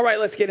All right,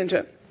 let's get into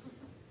it.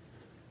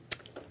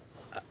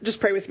 Just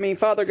pray with me.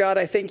 Father God,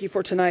 I thank you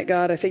for tonight,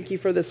 God. I thank you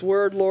for this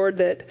word, Lord,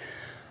 that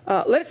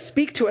let it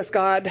speak to us,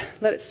 God.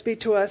 Let it speak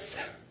to us.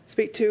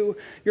 Speak to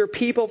your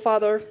people,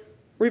 Father.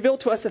 Reveal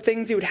to us the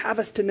things you would have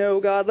us to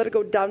know, God. Let it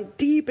go down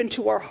deep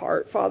into our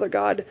heart, Father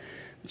God,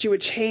 that you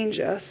would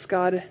change us,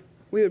 God.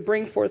 We would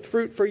bring forth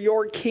fruit for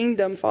your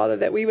kingdom, Father,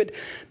 that we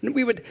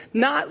would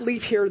not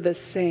leave here the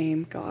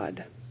same,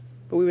 God,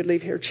 but we would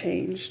leave here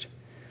changed.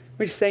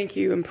 We just thank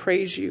you and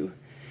praise you.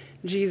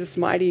 In Jesus'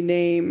 mighty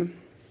name,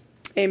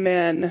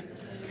 amen.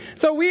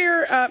 So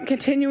we're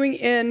continuing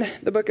in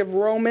the book of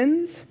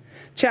Romans,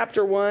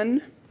 chapter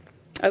 1.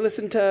 I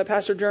listened to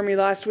Pastor Jeremy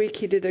last week.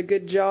 He did a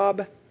good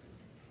job.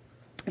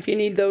 If you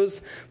need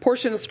those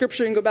portions of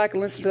Scripture, you can go back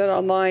and listen to that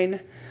online.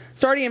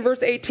 Starting in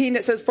verse 18,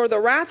 it says, "For the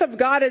wrath of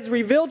God is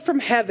revealed from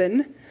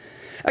heaven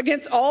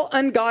against all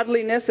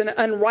ungodliness and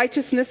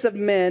unrighteousness of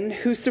men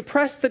who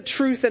suppress the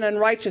truth in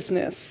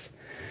unrighteousness.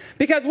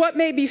 Because what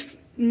may be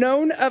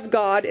known of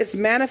God is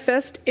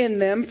manifest in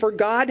them, for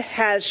God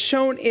has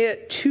shown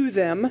it to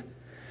them.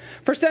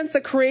 For since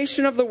the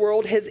creation of the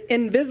world, his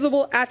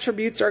invisible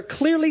attributes are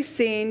clearly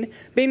seen,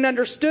 being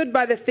understood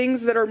by the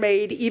things that are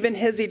made, even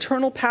his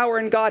eternal power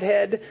and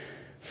Godhead,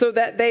 so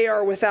that they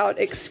are without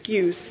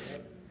excuse.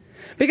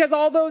 Because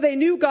although they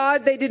knew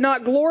God, they did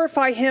not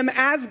glorify him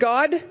as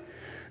God,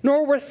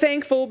 nor were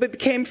thankful, but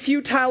became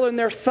futile in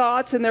their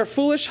thoughts, and their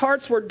foolish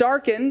hearts were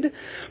darkened.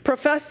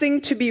 Professing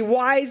to be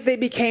wise, they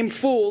became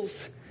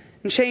fools,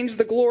 and changed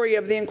the glory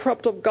of the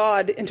incorruptible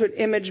God into an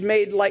image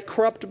made like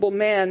corruptible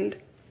man,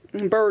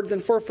 and birds,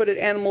 and four-footed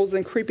animals,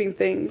 and creeping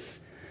things.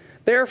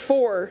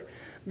 Therefore,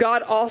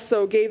 God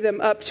also gave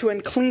them up to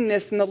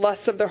uncleanness in the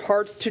lusts of their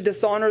hearts, to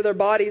dishonor their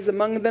bodies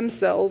among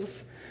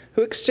themselves,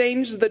 who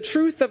exchanged the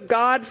truth of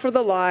God for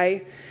the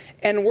lie,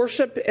 and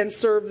worship and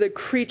serve the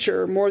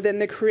creature more than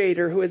the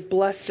Creator, who is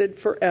blessed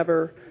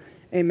forever.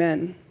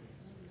 Amen."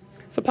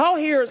 So Paul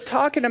here is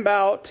talking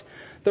about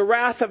the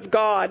wrath of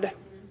God.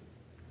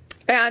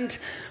 And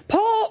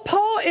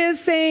Paul is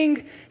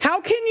saying,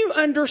 how can you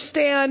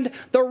understand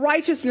the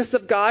righteousness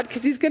of God?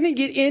 Because he's going to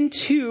get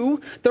into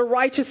the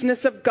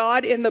righteousness of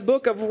God in the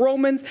book of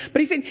Romans.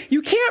 But he's saying,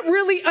 you can't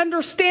really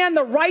understand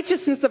the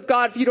righteousness of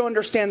God if you don't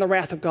understand the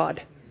wrath of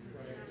God.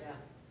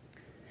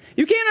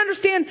 You can't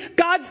understand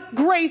God's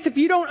grace if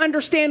you don't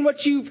understand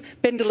what you've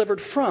been delivered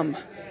from.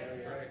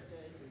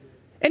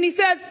 And he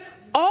says,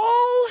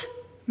 all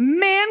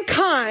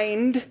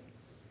mankind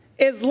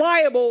is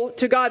liable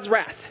to God's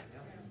wrath.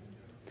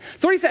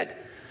 So what he said,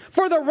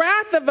 "For the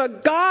wrath of a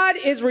God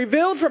is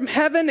revealed from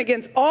heaven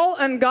against all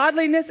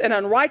ungodliness and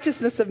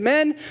unrighteousness of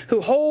men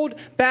who hold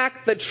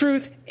back the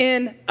truth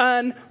in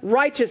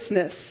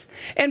unrighteousness."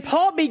 And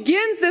Paul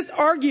begins this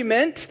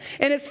argument,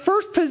 and his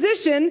first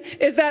position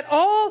is that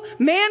all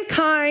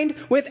mankind,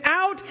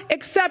 without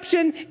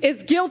exception,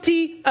 is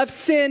guilty of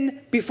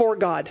sin before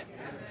God.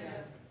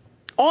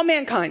 All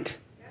mankind.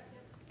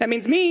 That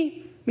means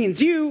me,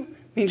 means you,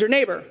 means your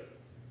neighbor.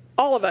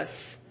 All of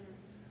us.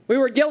 We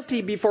were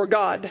guilty before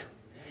God.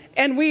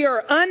 And we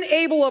are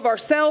unable of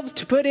ourselves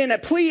to put in a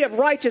plea of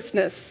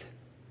righteousness.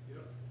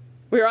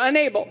 We are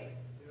unable.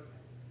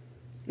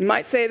 You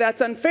might say that's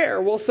unfair.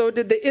 Well, so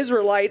did the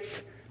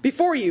Israelites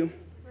before you.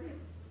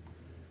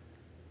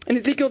 In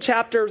Ezekiel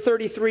chapter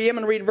 33, I'm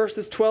going to read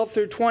verses 12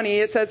 through 20.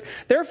 It says,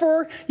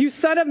 "Therefore, you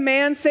son of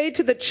man, say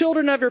to the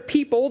children of your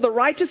people, the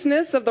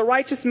righteousness of the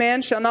righteous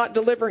man shall not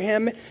deliver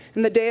him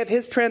in the day of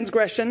his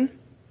transgression.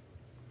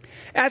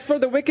 As for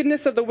the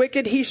wickedness of the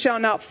wicked, he shall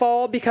not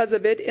fall because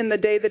of it in the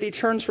day that he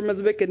turns from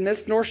his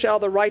wickedness, nor shall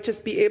the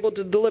righteous be able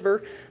to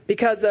deliver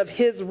because of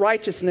his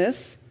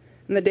righteousness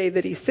in the day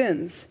that he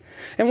sins.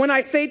 And when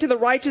I say to the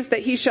righteous that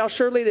he shall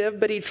surely live,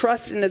 but he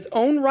trusts in his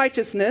own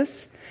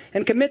righteousness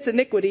and commits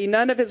iniquity,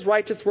 none of his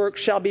righteous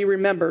works shall be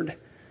remembered.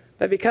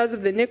 But because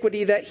of the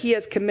iniquity that he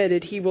has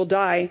committed, he will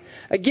die.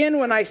 Again,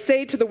 when I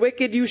say to the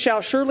wicked, you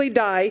shall surely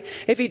die,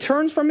 if he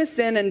turns from his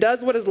sin and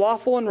does what is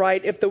lawful and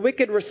right, if the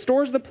wicked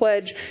restores the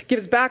pledge,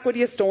 gives back what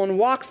he has stolen,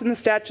 walks in the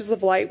statutes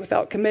of light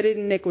without committing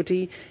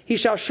iniquity, he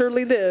shall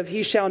surely live,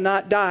 he shall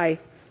not die.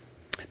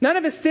 None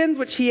of his sins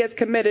which he has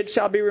committed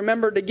shall be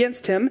remembered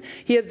against him.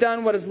 He has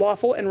done what is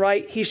lawful and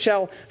right, he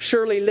shall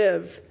surely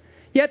live.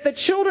 Yet the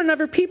children of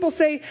your people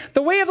say,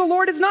 the way of the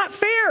Lord is not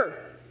fair."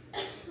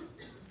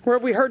 Where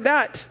have we heard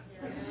that?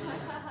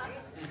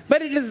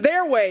 "But it is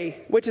their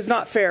way which is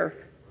not fair."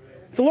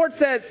 The Lord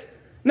says,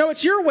 no,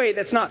 it's your way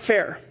that's not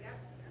fair.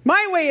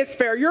 My way is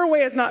fair. Your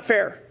way is not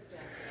fair.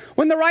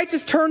 "When the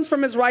righteous turns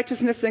from his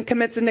righteousness and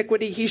commits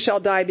iniquity, he shall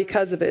die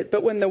because of it.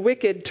 But when the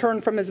wicked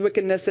turn from his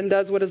wickedness and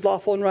does what is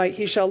lawful and right,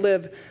 he shall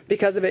live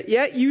because of it.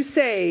 Yet you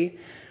say,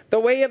 the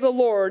way of the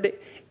Lord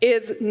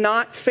is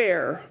not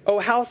fair. O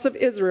house of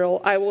Israel,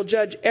 I will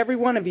judge every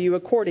one of you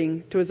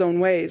according to his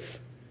own ways."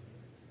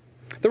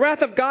 The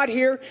wrath of God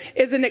here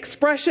is an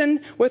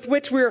expression with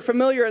which we are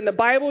familiar in the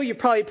Bible. You've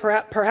probably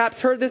perhaps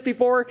heard this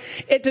before.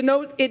 It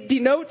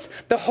denotes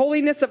the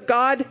holiness of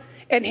God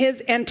and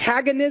his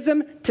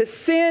antagonism to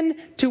sin,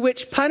 to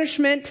which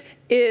punishment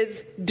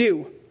is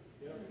due.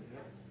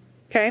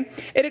 Okay?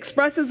 It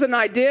expresses an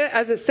idea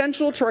as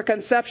essential to our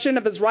conception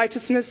of his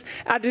righteousness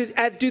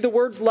as do the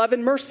words love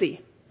and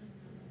mercy.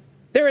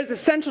 There is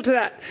essential to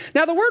that.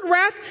 Now, the word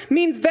wrath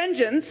means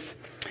vengeance,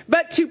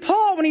 but to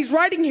Paul, when he's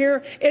writing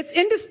here, it's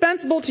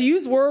indispensable to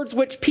use words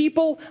which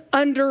people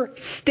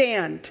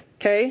understand.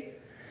 Okay?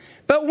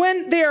 But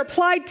when they are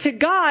applied to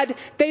God,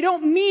 they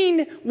don't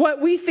mean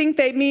what we think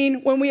they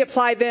mean when we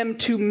apply them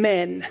to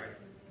men.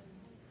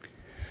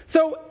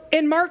 So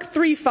in Mark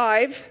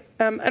 3:5,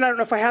 and I don't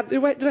know if I have,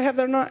 did I have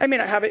that or not? I may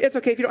not have it. It's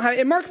okay if you don't have it.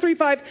 In Mark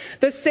 3:5,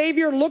 the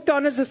Savior looked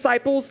on his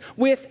disciples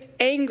with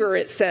anger,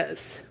 it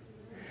says.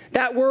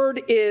 That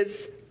word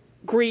is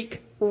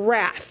Greek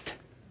wrath.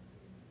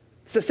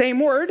 It's the same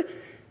word.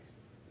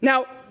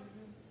 Now,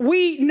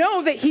 we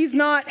know that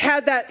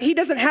he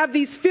doesn't have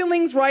these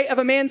feelings, right, of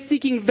a man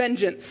seeking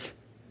vengeance.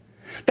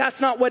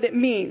 That's not what it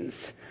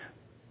means.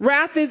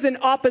 Wrath is in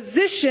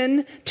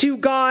opposition to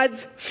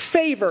God's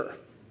favor.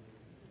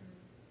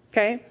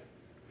 Okay?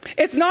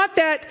 It's not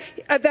that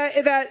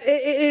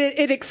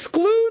it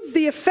excludes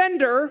the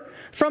offender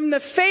from the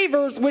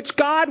favors which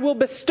God will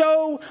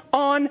bestow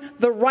on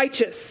the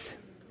righteous.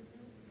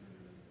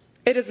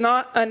 It is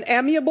not an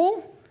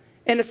amiable,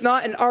 and it's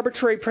not an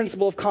arbitrary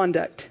principle of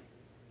conduct.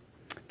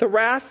 The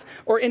wrath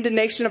or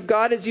indignation of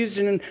God is used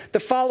in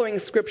the following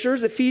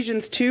scriptures,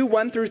 Ephesians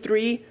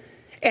 2:1-3.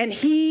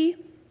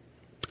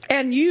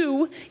 And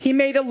you he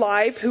made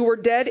alive who were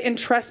dead in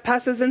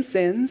trespasses and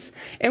sins,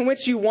 in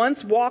which you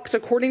once walked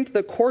according to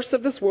the course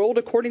of this world,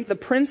 according to the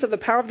prince of the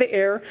power of the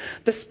air,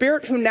 the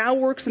spirit who now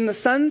works in the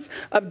sons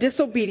of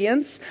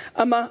disobedience,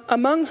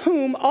 among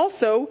whom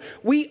also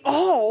we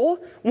all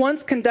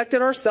once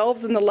conducted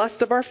ourselves in the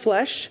lust of our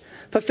flesh,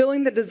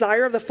 fulfilling the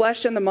desire of the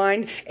flesh and the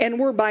mind, and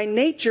were by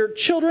nature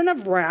children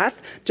of wrath,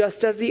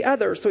 just as the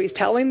others. So he's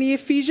telling the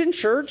Ephesian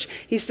church,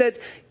 he said,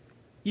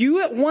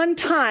 you at one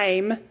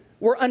time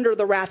were under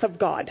the wrath of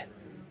God.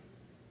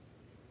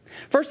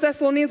 1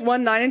 Thessalonians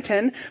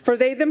 1:9-10, for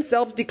they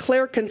themselves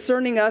declare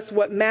concerning us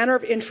what manner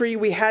of entry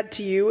we had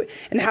to you,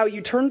 and how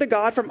you turned to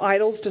God from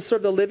idols to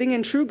serve the living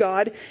and true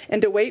God,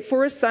 and to wait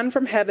for his Son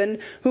from heaven,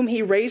 whom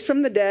he raised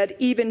from the dead,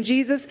 even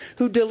Jesus,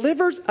 who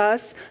delivers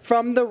us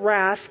from the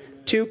wrath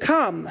to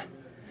come.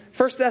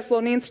 1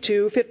 Thessalonians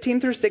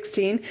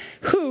 2:15-16,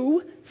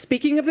 who,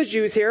 speaking of the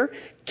Jews here,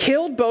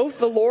 killed both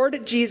the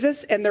Lord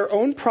Jesus and their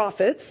own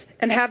prophets,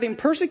 and having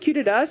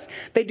persecuted us,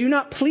 they do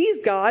not please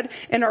God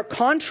and are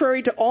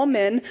contrary to all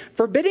men,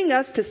 forbidding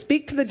us to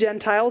speak to the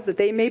Gentiles that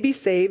they may be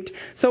saved,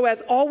 so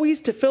as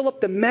always to fill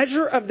up the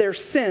measure of their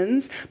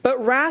sins,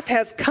 but wrath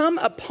has come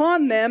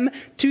upon them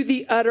to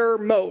the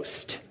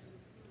uttermost.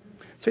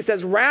 So he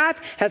says, wrath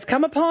has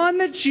come upon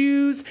the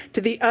Jews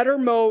to the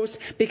uttermost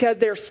because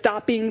they're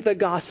stopping the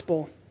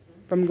gospel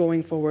from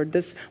going forward.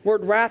 This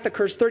word wrath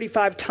occurs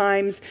 35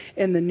 times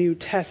in the New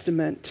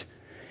Testament.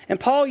 And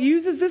Paul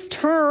uses this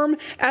term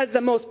as the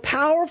most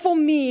powerful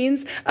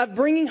means of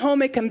bringing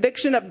home a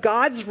conviction of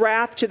God's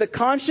wrath to the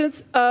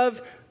conscience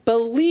of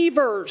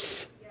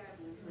believers.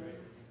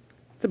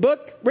 The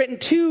book written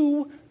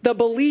to the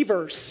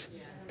believers.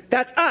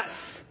 That's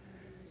us.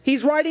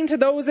 He's writing to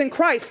those in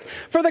Christ.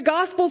 For the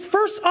gospel's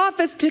first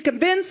office to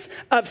convince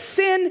of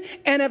sin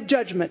and of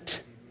judgment.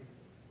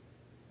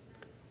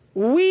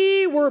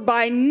 We were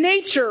by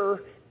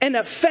nature an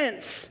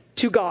offense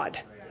to God.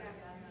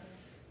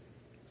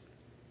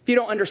 If you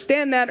don't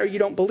understand that or you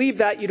don't believe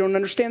that, you don't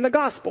understand the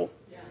gospel.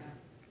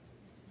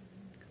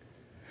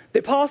 The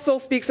apostle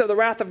speaks of the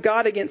wrath of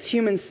God against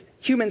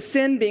human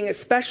sin being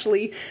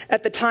especially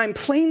at the time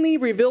plainly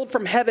revealed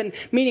from heaven,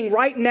 meaning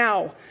right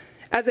now.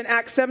 As in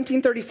Acts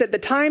 17:30 said, the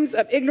times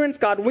of ignorance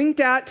God winked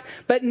at,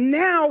 but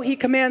now he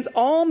commands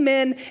all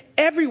men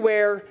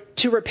everywhere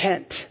to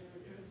repent.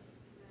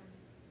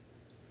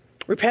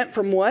 Repent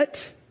from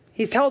what?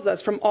 He tells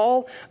us from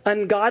all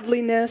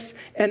ungodliness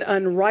and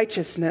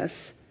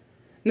unrighteousness.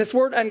 And this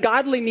word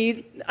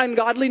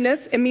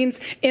ungodliness, it means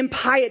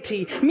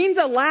impiety. It means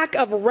a lack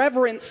of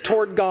reverence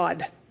toward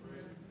God.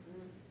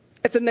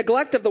 It's a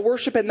neglect of the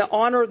worship and the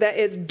honor that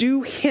is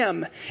due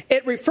him.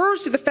 It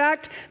refers to the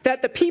fact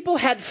that the people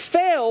had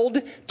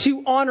failed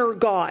to honor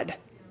God.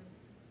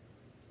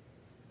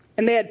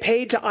 And they had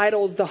paid to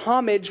idols the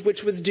homage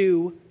which was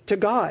due to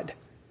God.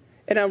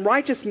 And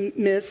unrighteous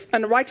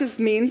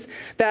means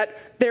that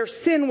their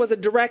sin was a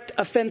direct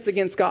offense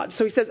against God.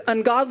 So he says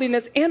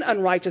ungodliness and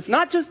unrighteous.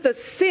 Not just the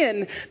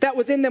sin that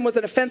was in them was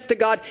an offense to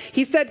God.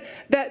 He said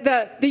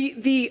that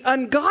the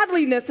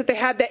ungodliness that they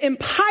had, the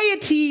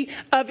impiety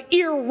of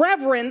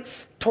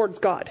irreverence towards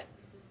God.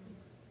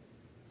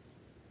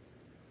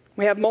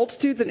 We have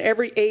multitudes in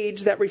every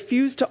age that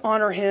refuse to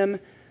honor him.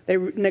 They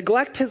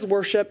neglect his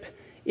worship,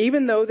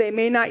 even though they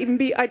may not even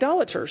be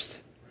idolaters.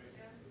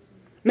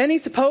 Many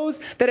suppose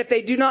that if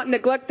they do not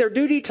neglect their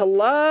duty to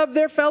love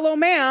their fellow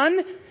man,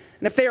 and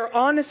if they are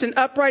honest and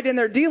upright in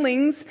their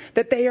dealings,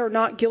 that they are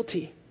not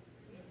guilty.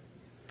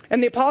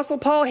 And the Apostle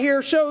Paul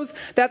here shows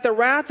that the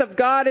wrath of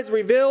God is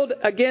revealed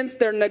against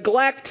their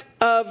neglect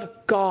of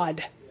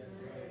God.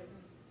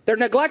 Their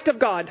neglect of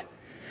God.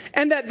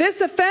 And that this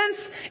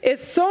offense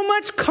is so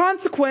much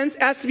consequence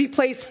as to be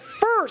placed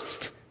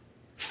first,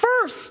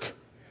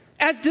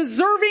 as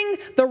deserving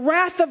the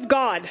wrath of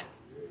God,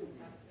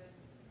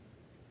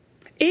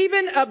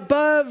 even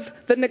above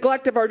the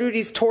neglect of our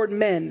duties toward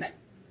men.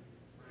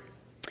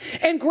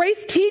 And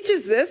grace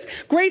teaches this.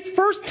 Grace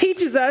first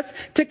teaches us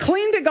to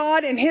cling to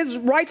God and His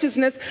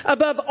righteousness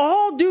above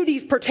all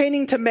duties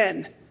pertaining to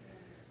men.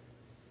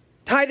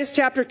 Titus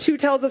chapter 2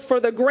 tells us, "For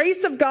the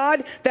grace of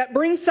God that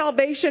brings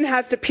salvation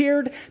has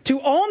appeared to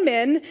all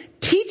men,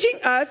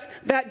 teaching us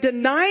that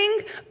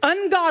denying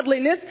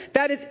ungodliness,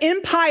 that is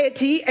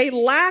impiety, a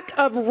lack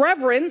of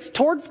reverence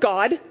towards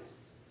God."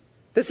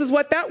 This is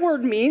what that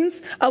word means,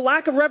 a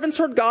lack of reverence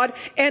toward God,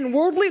 "and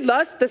worldly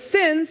lust, the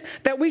sins,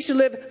 that we should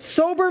live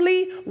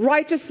soberly,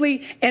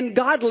 righteously, and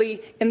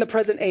godly in the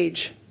present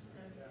age."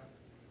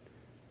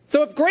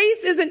 So if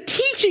grace isn't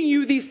teaching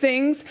you these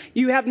things,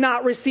 you have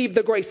not received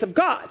the grace of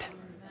God.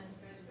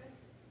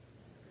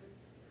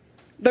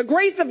 The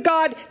grace of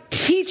God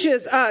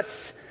teaches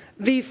us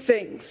these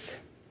things.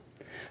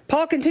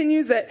 Paul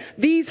continues that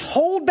these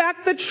hold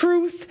back the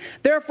truth,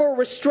 therefore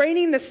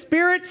restraining the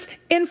Spirit's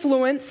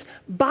influence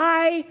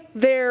by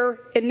their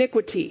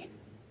iniquity.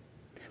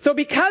 So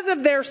because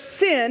of their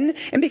sin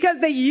and because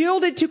they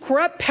yielded to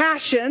corrupt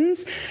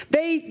passions,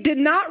 they did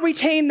not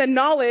retain the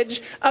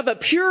knowledge of a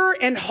pure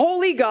and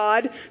holy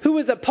God who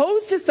is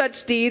opposed to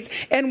such deeds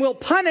and will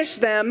punish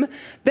them,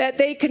 that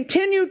they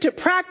continue to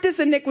practice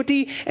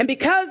iniquity. And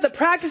because the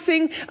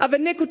practicing of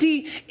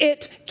iniquity,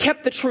 it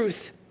kept the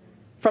truth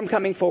from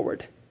coming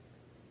forward.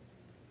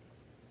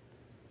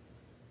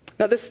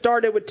 Now, this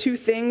started with two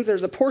things.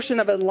 There's a portion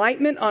of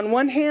enlightenment on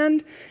one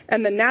hand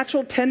and the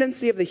natural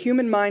tendency of the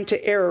human mind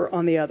to error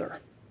on the other.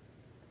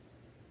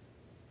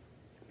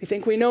 We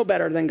think we know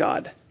better than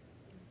God.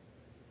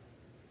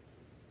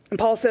 And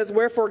Paul says,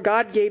 "Wherefore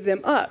God gave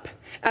them up.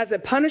 As a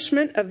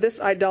punishment of this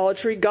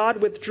idolatry,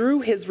 God withdrew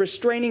His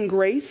restraining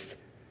grace."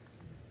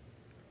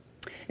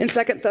 In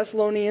 2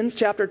 Thessalonians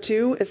chapter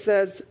 2, it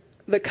says,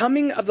 "The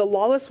coming of the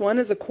lawless one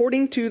is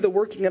according to the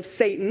working of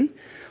Satan,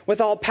 with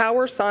all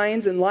power,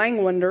 signs, and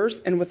lying wonders,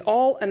 and with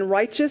all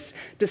unrighteous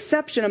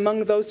deception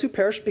among those who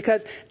perish,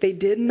 because they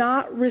did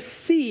not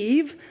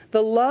receive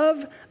the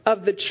love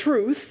of the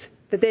truth,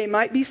 that they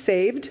might be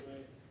saved.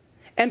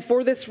 And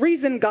for this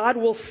reason God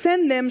will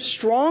send them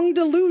strong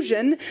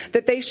delusion,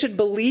 that they should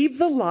believe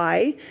the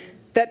lie,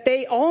 that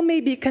they all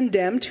may be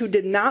condemned who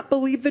did not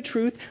believe the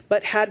truth,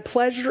 but had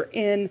pleasure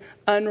in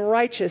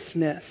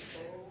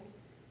unrighteousness."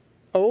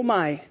 Oh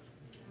my.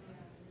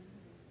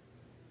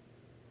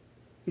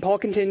 And Paul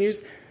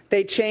continues,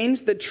 "They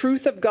changed the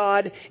truth of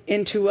God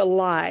into a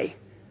lie."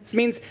 This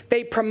means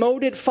they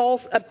promoted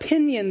false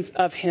opinions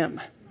of Him.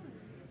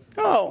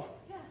 Oh.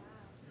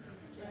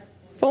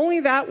 If only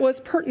that was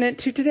pertinent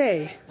to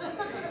today.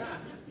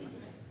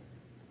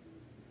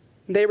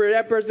 They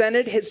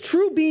represented His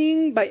true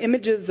being by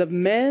images of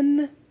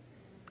men,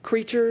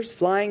 creatures,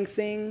 flying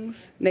things,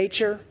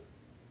 nature.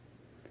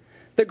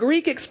 The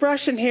Greek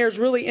expression here is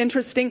really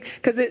interesting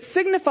because it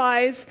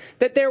signifies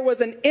that there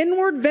was an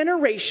inward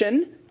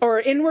veneration or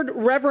inward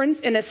reverence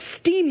and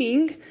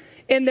esteeming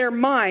in their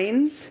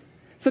minds.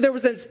 So there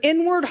was this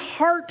inward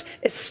heart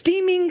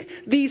esteeming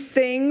these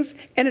things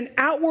and an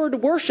outward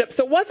worship.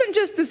 So it wasn't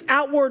just this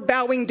outward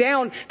bowing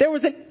down. There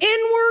was an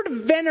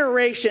inward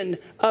veneration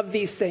of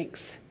these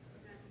things.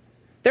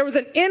 There was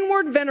an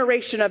inward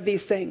veneration of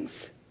these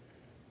things.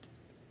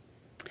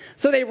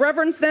 So they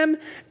reverenced them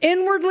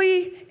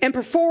inwardly and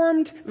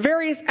performed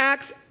various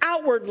acts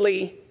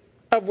outwardly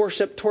of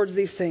worship towards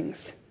these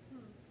things.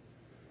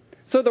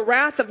 So the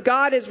wrath of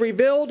God is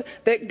revealed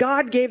that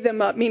God gave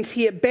them up. Means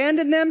He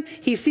abandoned them,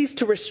 He ceased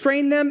to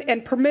restrain them,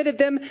 and permitted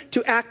them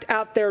to act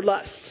out their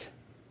lusts.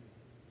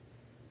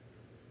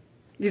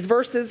 These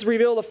verses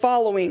reveal the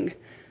following.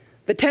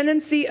 The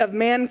tendency of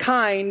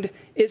mankind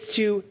is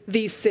to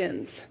these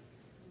sins.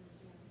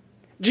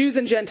 Jews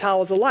and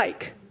Gentiles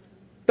alike.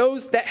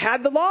 Those that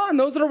had the law and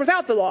those that are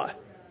without the law.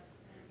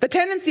 The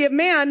tendency of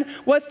man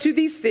was to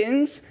these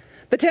things.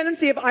 The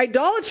tendency of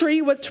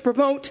idolatry was to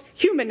promote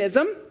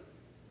humanism.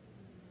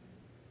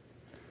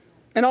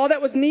 And all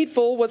that was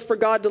needful was for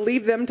God to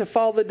leave them to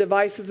follow the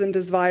devices and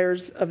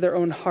desires of their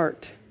own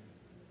heart.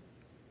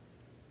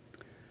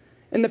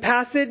 In the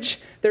passage,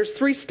 there's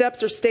 3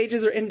 steps or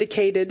stages are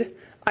indicated.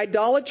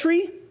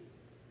 Idolatry,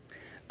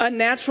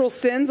 unnatural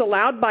sins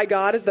allowed by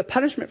God as the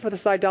punishment for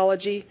this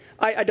idolatry,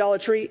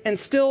 and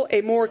still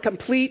a more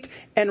complete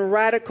and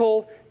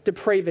radical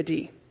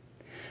depravity.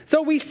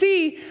 So we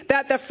see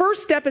that the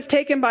first step is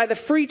taken by the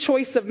free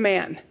choice of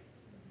man.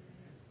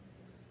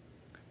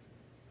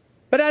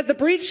 But as the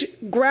breach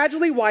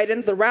gradually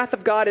widens, the wrath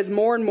of God is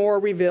more and more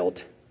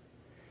revealed.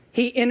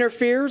 He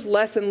interferes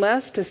less and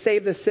less to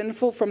save the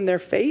sinful from their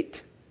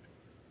fate.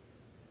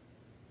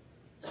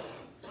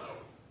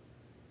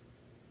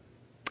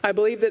 I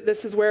believe that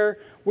this is where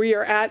we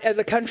are at as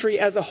a country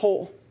as a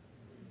whole.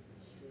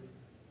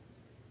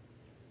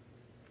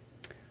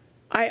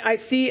 I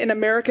see an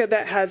America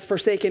that has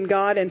forsaken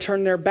God and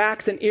turned their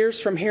backs and ears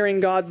from hearing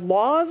God's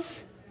laws,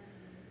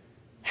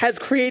 has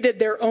created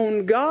their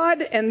own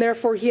God, and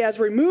therefore he has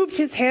removed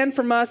his hand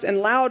from us and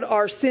allowed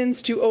our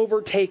sins to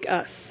overtake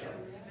us.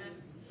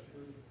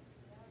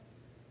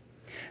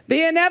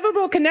 The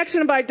inevitable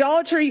connection of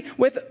idolatry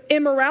with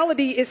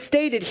immorality is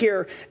stated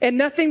here, and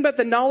nothing but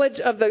the knowledge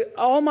of the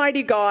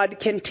Almighty God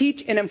can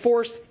teach and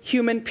enforce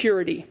human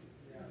purity.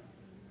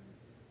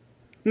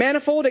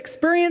 Manifold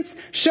experience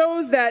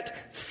shows that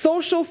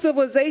social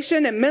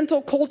civilization and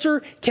mental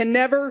culture can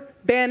never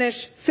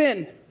banish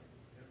sin.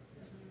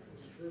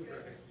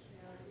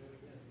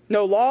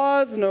 No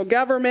laws, no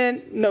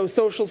government, no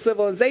social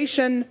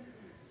civilization.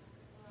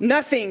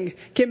 Nothing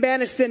can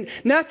banish sin.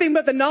 Nothing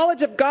but the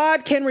knowledge of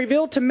God can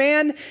reveal to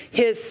man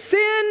his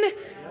sin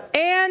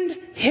and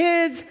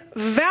his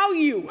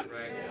value.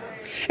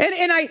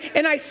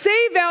 And I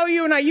say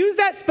value, and I use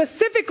that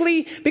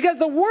specifically because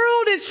the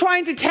world is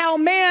trying to tell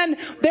man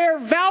their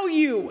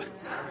value.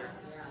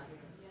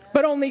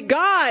 But only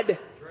God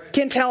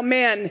can tell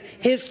man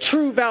his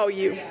true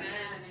value.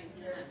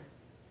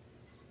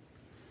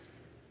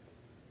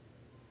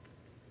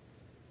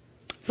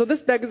 So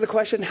this begs the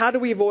question, how do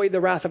we avoid the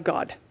wrath of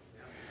God?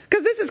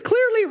 Because this is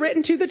clearly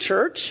written to the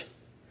church.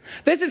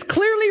 This is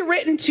clearly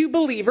written to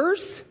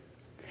believers.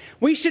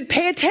 We should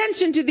pay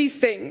attention to these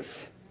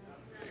things.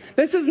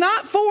 This is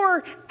not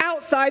for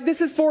outside, this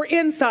is for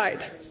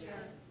inside.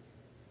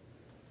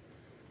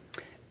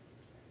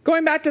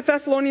 Going back to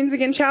Thessalonians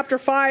again, chapter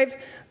 5,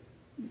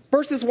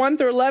 verses 1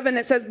 through 11,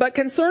 it says, "But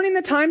concerning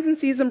the times and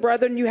season,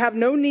 brethren, you have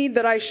no need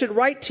that I should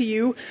write to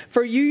you,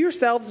 for you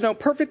yourselves know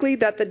perfectly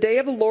that the day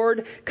of the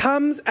Lord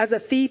comes as a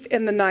thief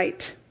in the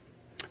night.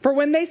 For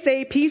when they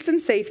say peace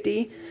and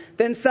safety,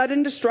 then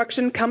sudden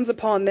destruction comes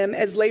upon them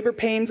as labor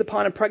pains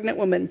upon a pregnant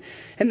woman,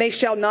 and they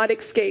shall not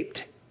escape.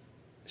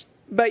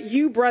 But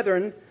you,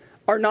 brethren,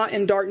 are not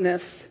in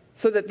darkness,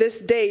 so that this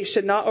day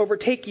should not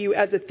overtake you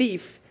as a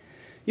thief.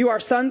 You are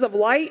sons of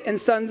light and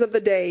sons of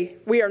the day.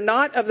 We are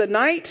not of the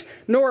night,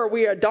 nor are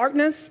we of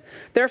darkness.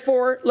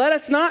 Therefore, let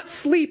us not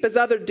sleep as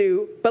others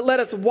do, but let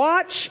us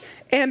watch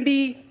and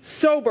be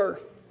sober.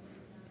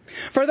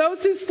 For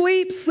those who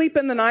sleep, sleep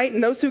in the night,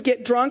 and those who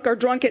get drunk are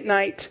drunk at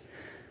night.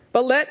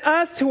 But let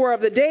us who are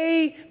of the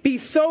day be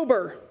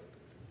sober,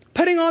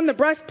 putting on the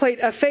breastplate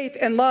of faith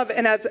and love,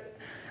 and as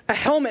a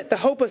helmet the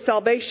hope of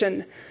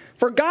salvation.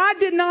 For God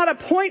did not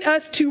appoint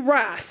us to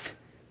wrath,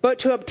 but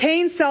to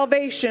obtain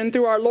salvation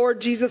through our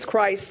Lord Jesus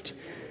Christ,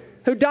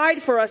 who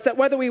died for us, that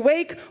whether we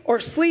wake or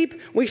sleep,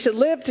 we should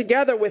live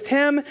together with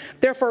him.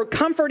 Therefore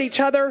comfort each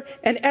other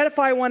and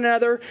edify one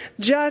another,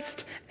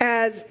 just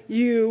as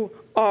you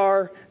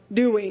are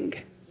doing."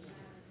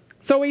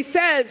 So he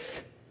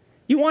says,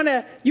 you want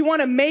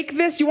to make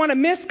this, you want to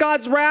miss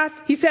God's wrath?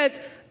 He says,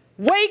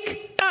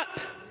 wake up.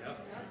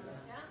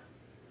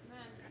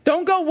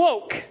 Don't go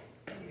woke.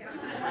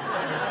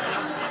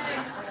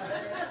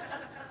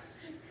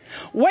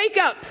 Wake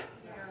up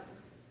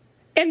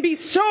and be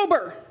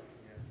sober.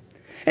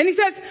 And he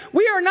says,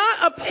 we are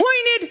not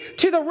appointed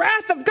to the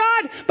wrath of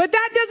God, but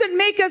that doesn't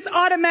make us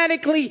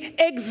automatically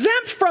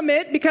exempt from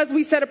it because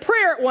we said a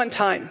prayer at one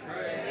time.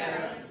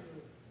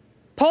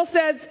 Paul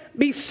says,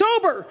 be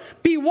sober,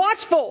 be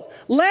watchful,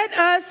 let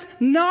us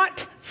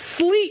not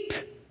sleep.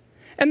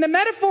 And the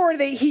metaphor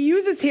that he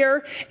uses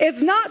here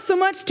is not so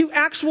much to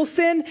actual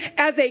sin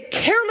as a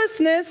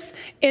carelessness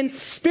in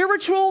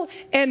spiritual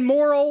and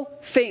moral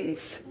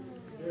things.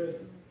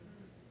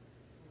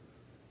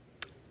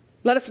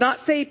 Let us not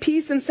say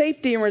peace and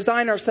safety and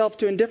resign ourselves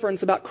to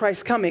indifference about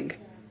Christ's coming.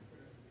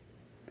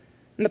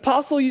 And the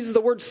apostle uses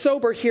the word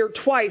sober here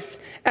twice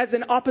as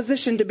an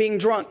opposition to being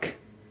drunk.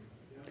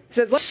 He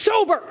says, let's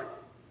sober.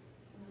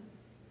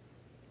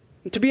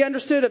 To be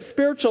understood of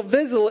spiritual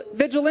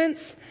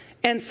vigilance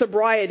and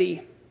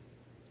sobriety.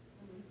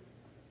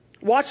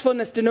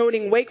 Watchfulness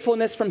denoting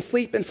wakefulness from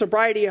sleep, and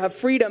sobriety of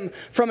freedom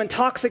from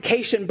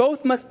intoxication.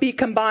 Both must be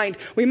combined.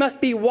 We must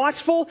be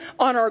watchful,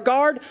 on our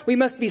guard. We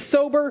must be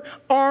sober,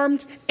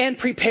 armed, and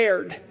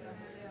prepared.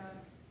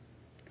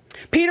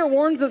 Peter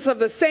warns us of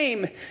the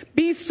same.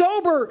 Be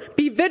sober,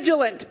 be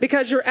vigilant,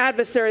 because your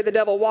adversary, the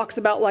devil, walks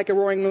about like a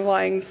roaring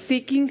lion,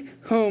 seeking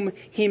whom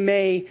he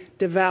may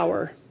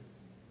devour.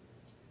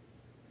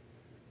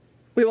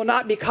 We will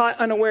not be caught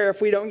unaware if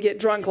we don't get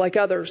drunk like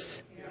others.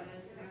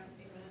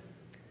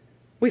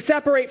 We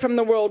separate from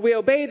the world. We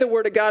obey the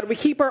word of God. We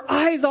keep our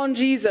eyes on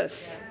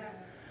Jesus.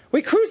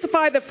 We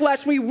crucify the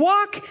flesh. We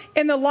walk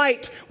in the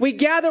light. We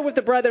gather with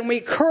the brethren. We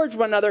encourage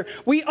one another.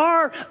 We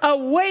are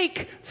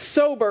awake,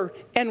 sober,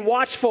 and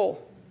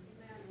watchful.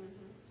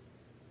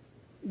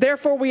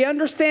 Therefore, we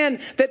understand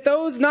that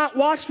those not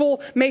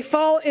watchful may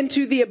fall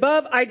into the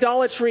above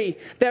idolatry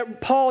that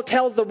Paul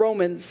tells the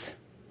Romans.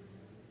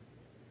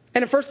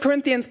 And in 1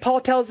 Corinthians,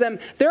 Paul tells them,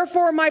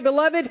 therefore, my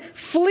beloved,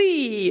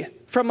 flee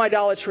from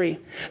idolatry.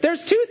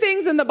 There's two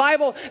things in the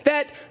Bible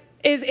that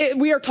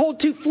we are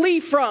told to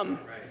flee from.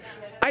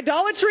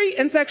 Idolatry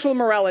and sexual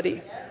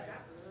immorality.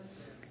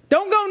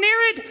 Don't go near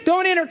it.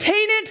 Don't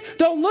entertain it.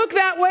 Don't look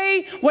that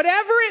way.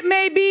 Whatever it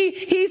may be,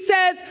 he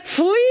says,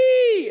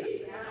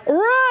 flee.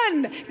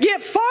 Run.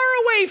 Get far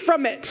away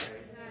from it.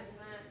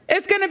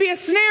 It's going to be a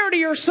snare to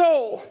your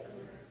soul.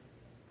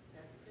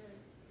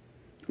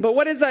 But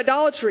what is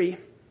idolatry?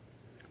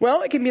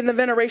 Well, it can be the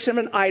veneration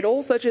of an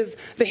idol, such as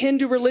the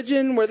Hindu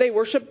religion where they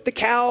worship the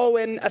cow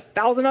and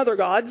 1,000 other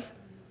gods.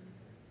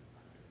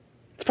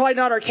 It's probably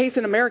not our case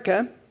in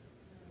America.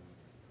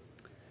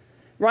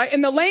 Right?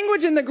 And the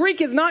language in the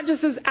Greek is not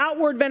just this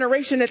outward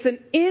veneration, it's an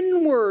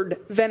inward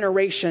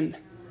veneration.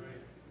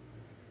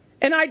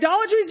 And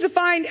idolatry is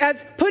defined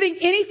as putting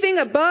anything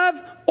above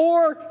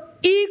or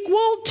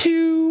equal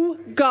to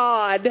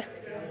God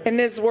in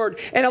His Word.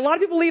 And a lot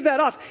of people leave that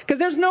off because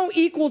there's no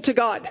equal to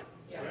God.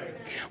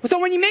 So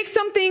when you make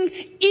something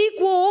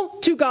equal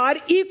to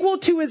God, equal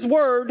to His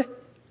Word,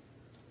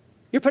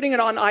 you're putting it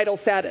on idol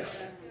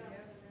status.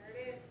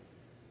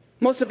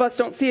 Most of us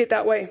don't see it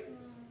that way.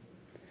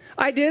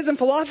 Ideas and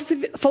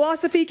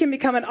philosophy can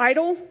become an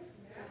idol.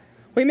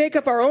 We make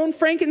up our own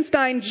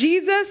Frankenstein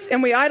Jesus,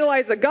 and we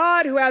idolize a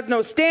God who has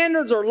no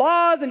standards or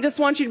laws and just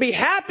wants you to be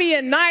happy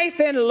and nice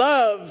and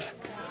love.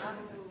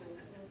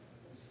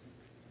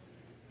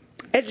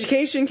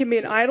 Education can be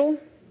an idol.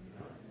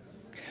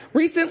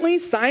 Recently,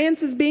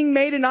 science is being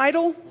made an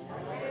idol.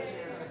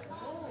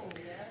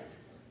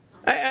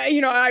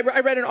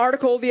 I read an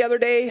article the other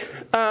day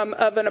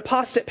of an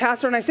apostate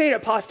pastor, and I say an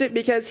apostate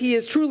because he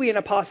is truly an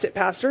apostate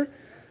pastor.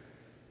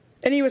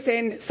 And he was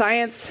saying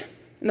science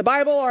and the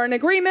Bible are in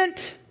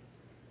agreement.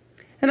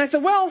 And I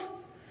said, well,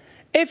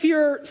 if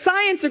your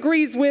science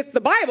agrees with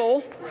the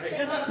Bible,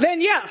 then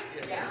yeah.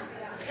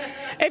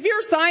 If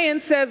your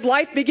science says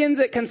life begins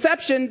at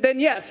conception,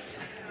 then yes.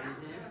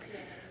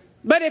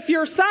 But if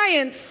your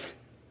science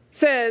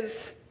says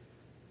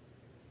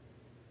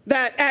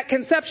that at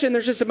conception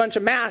there's just a bunch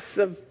of mass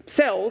of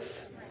cells,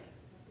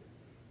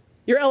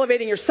 you're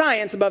elevating your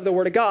science above the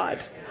Word of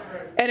God.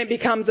 And it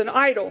becomes an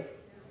idol.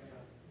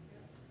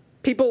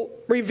 People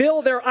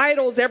reveal their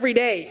idols every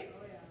day.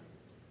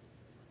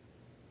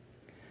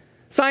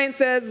 Science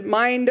says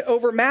mind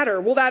over matter.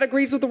 Well, that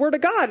agrees with the Word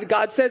of God.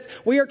 God says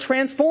we are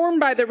transformed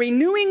by the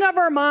renewing of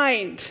our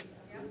mind.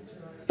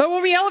 But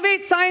when we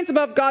elevate science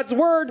above God's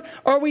Word,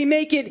 or we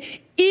make it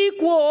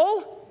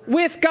equal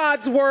with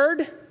God's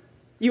Word,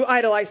 you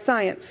idolize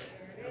science.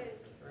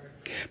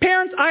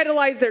 Parents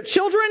idolize their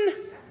children,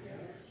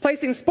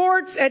 placing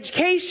sports,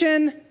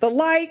 education, the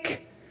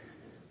like,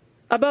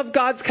 above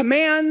God's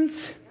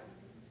commands.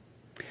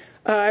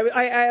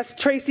 I asked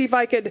Tracy if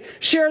I could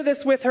share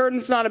this with her, and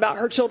it's not about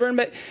her children,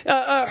 but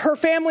her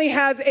family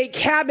has a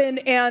cabin,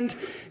 and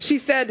she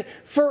said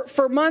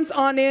for months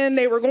on end,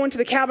 they were going to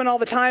the cabin all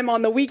the time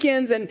on the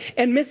weekends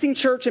and missing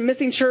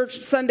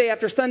church Sunday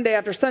after Sunday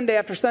after Sunday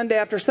after Sunday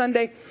after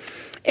Sunday.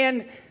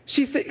 And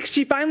she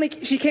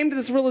came to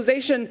this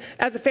realization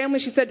as a family.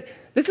 She said,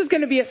 this is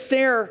going to be a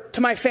snare to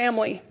my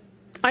family.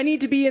 I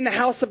need to be in the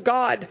house of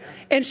God.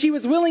 And she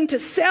was willing to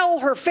sell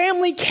her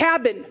family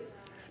cabin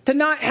to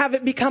not have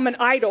it become an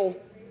idol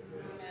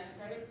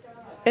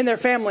in their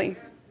family.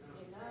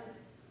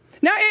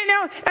 Now, and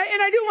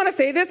I do want to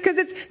say this because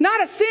it's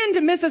not a sin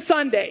to miss a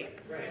Sunday.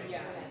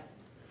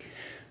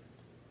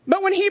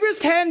 But when Hebrews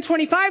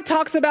 10:25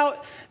 talks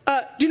about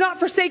do not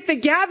forsake the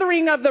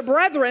gathering of the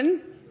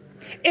brethren,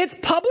 it's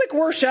public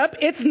worship.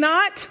 It's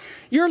not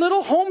your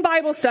little home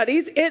Bible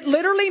studies. It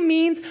literally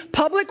means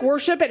public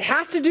worship. It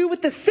has to do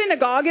with the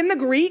synagogue in the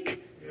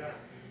Greek.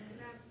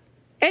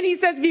 And he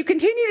says if you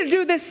continue to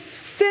do this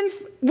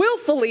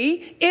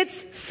willfully,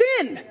 it's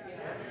sin.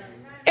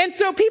 And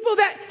so people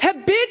that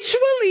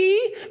habitually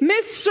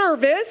miss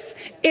service,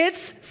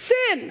 it's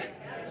sin.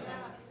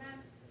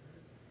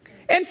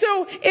 And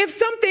so if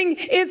something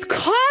is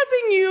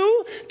causing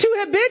you to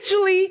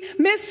habitually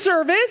miss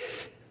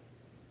service,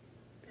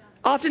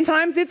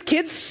 oftentimes it's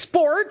kids'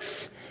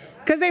 sports,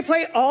 because they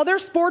play all their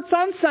sports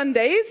on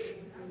Sundays,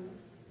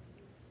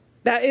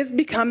 that is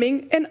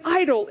becoming an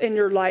idol in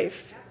your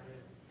life.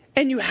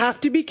 And you have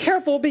to be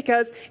careful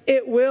because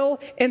it will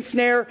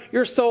ensnare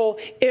your soul.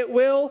 It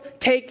will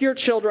take your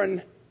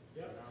children.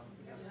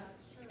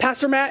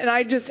 Pastor Matt and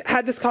I just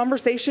had this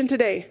conversation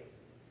today.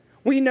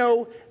 We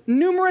know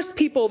numerous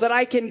people that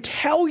I can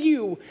tell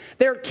you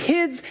their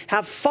kids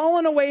have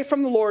fallen away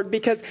from the Lord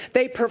because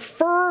they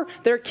prefer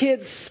their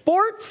kids'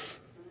 sports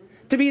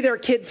to be their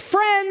kids'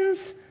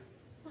 friends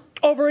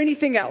over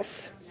anything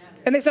else.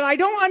 And they said, I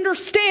don't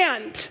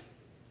understand.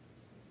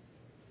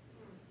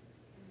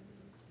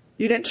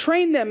 You didn't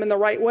train them in the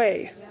right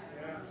way.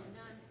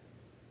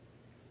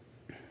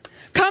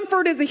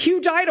 Comfort is a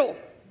huge idol.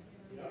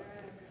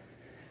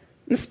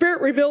 And the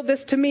Spirit revealed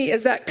this to me,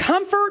 is that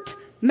comfort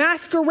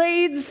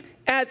masquerades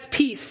as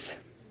peace.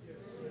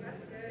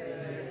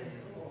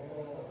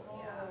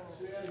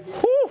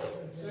 Whew.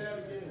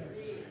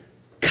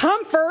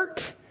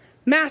 Comfort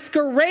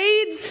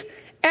masquerades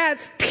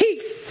as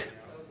peace.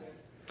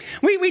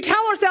 We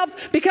tell ourselves,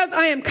 because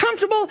I am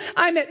comfortable,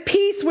 I'm at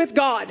peace with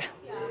God.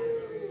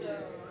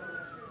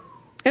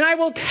 And I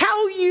will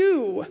tell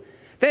you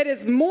that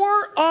it's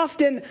more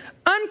often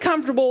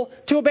uncomfortable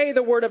to obey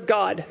the Word of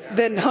God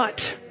than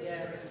not.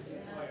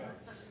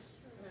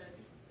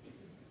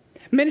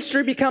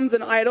 Ministry becomes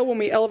an idol when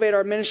we elevate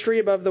our ministry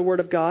above the Word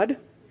of God.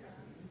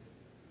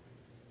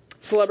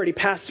 celebrity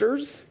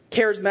pastors,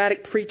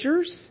 charismatic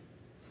preachers.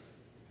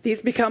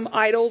 These become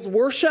idols.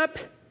 Worship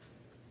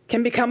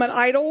can become an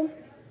idol.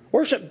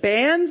 Worship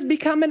bands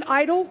become an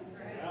idol.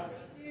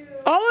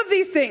 All of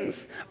these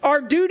things,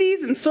 our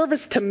duties and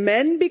service to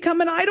men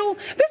become an idol.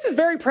 This is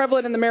very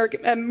prevalent in the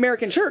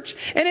American church.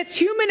 And it's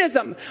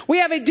humanism. We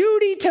have a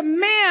duty to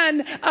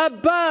man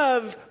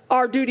above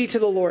our duty to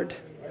the Lord.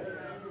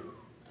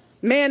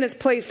 Man is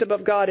placed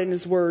above God in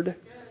His Word.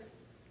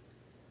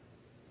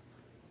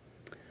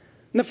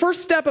 And the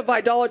first step of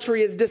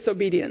idolatry is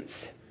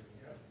disobedience.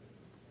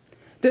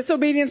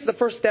 Disobedience is the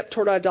first step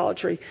toward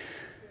idolatry.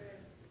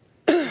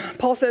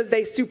 Paul says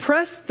they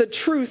suppress the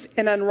truth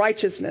in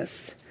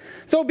unrighteousness.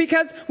 So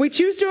because we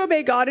choose to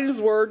obey God and His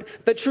Word,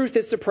 the truth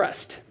is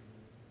suppressed.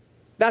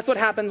 That's what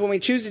happens when we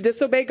choose to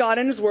disobey God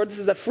and His Word. This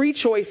is a free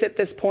choice at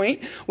this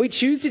point. We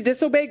choose to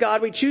disobey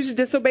God. We choose to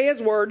disobey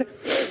His Word.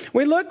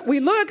 We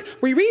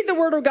read the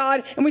Word of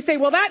God, and we say,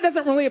 well, that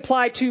doesn't really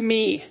apply to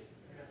me.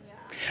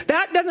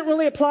 That doesn't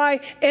really apply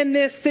in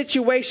this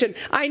situation.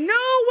 I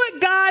know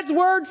what God's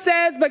Word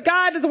says, but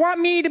God doesn't want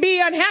me to be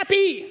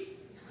unhappy.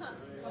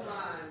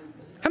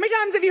 How many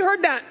times have you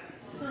heard that?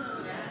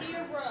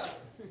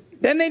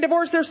 Then they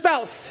divorce their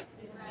spouse.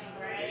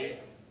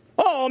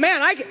 Oh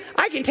man,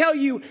 I can tell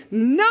you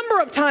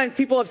number of times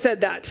people have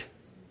said that.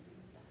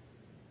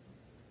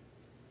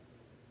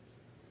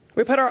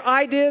 We put our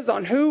ideas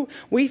on who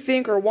we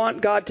think or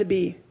want God to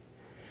be.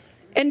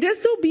 And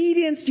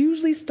disobedience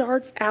usually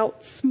starts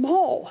out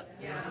small.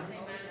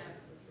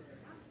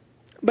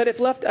 But if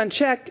left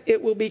unchecked,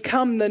 it will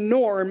become the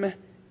norm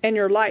in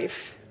your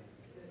life.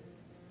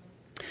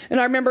 And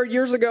I remember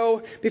years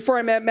ago, before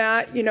I met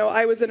Matt,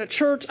 I was in a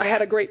church, I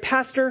had a great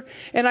pastor,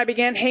 and I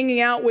began hanging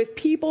out with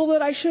people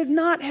that I should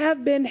not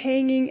have been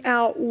hanging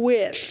out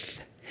with.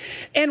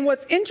 And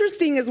what's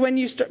interesting is when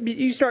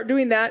you start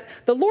doing that,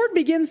 the Lord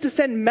begins to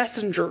send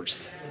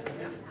messengers.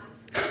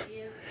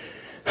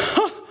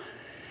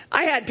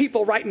 I had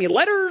people write me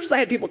letters. I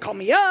had people call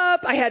me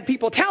up. I had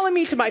people telling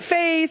me to my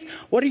face,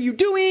 what are you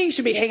doing? You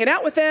should be hanging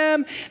out with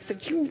them. I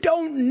said, you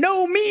don't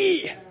know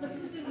me.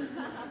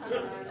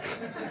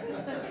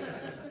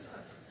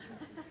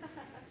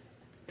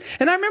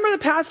 And I remember the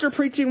pastor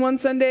preaching one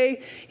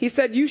Sunday. He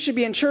said, you should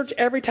be in church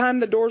every time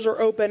the doors are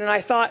open. And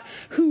I thought,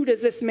 who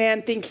does this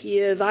man think he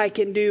is? I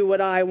can do what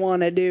I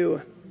want to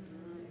do.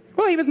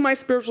 Well, he was my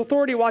spiritual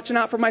authority watching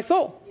out for my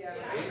soul.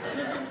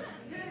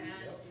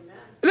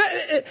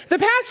 The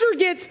pastor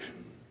gets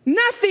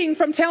nothing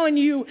from telling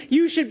you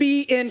you should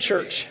be in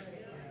church.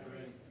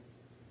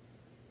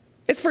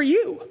 It's for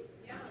you.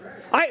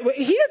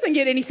 He doesn't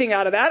get anything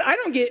out of that. I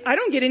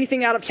don't get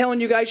anything out of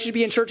telling you guys you should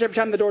be in church every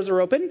time the doors are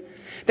open.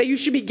 That you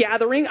should be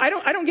gathering. I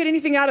don't get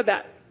anything out of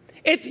that.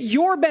 It's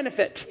your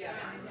benefit.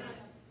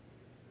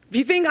 If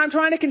you think I'm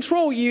trying to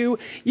control you,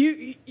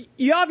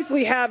 you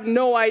obviously have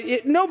no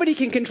idea. Nobody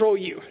can control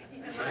you.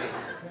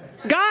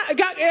 God,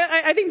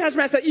 I think Pastor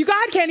Matt said,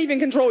 God can't even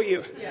control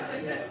you.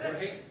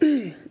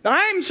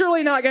 I'm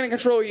surely not going to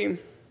control you.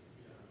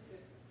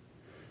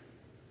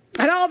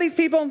 And all these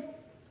people,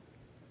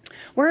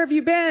 where have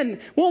you been?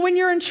 Well, when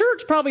you're in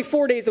church probably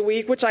 4 days a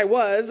week, which I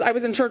was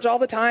in church all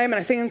the time, and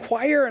I sang in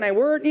choir, and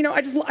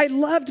I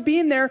loved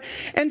being there.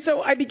 And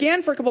so I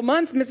began for a couple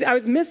months, I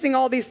was missing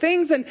all these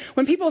things. And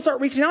when people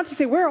start reaching out to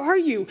say, where are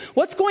you?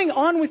 What's going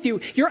on with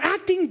you? You're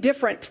acting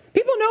different.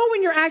 People know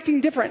when you're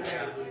acting different.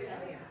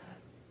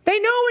 They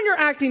know when you're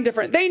acting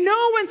different. They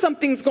know when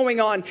something's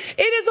going on.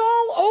 It is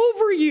all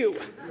over you.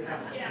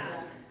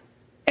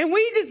 And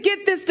we just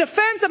get this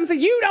defense. I'm saying,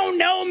 you don't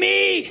know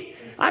me.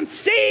 I'm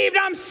saved.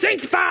 I'm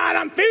sanctified.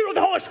 I'm filled with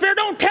the Holy Spirit.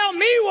 Don't tell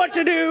me what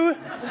to do.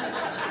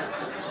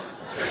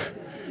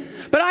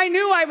 But I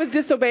knew I was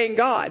disobeying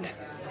God.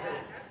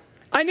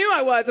 I knew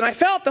I was, and I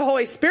felt the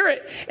Holy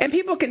Spirit. And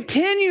people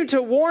continued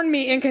to warn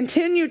me and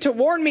continued to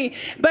warn me.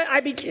 But I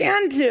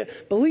began to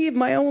believe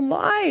my own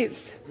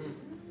lies.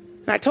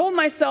 And I told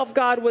myself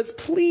God was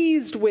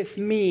pleased with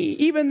me,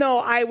 even though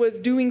I was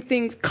doing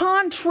things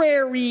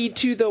contrary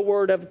to the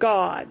Word of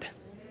God.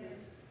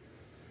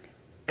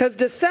 Because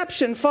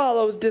deception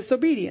follows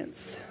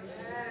disobedience.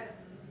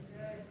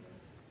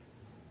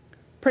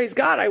 Praise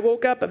God, I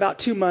woke up about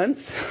 2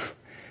 months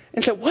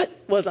and said, what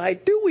was I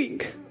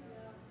doing?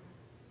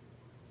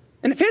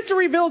 And if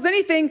history reveals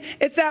anything,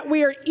 it's that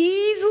we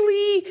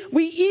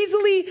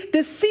easily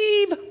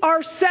deceive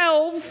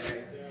ourselves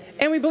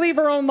and we believe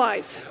our own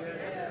lies.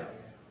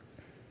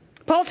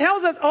 Paul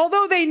tells us,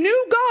 although they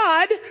knew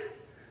God,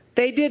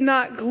 they did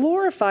not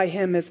glorify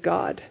Him as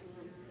God,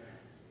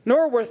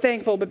 nor were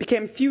thankful, but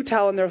became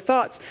futile in their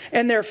thoughts,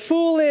 and their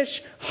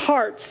foolish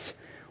hearts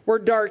were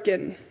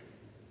darkened.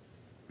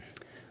 I'm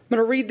going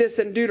to read this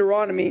in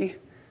Deuteronomy,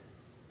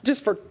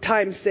 just for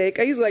time's sake.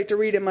 I usually like to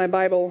read in my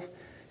Bible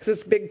because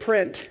it's big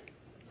print.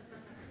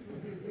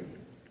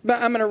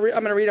 But I'm going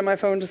to read on my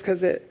phone just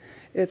because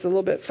it's a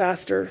little bit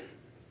faster.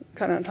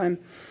 kind of on time.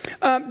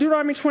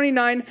 Deuteronomy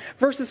 29,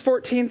 verses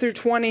 14 through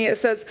 20, it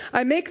says,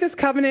 I make this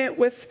covenant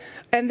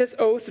and this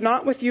oath,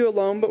 not with you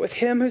alone, but with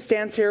him who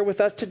stands here with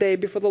us today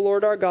before the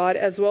Lord our God,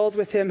 as well as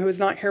with him who is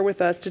not here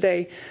with us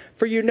today.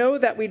 For you know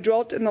that we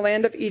dwelt in the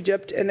land of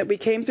Egypt, and that we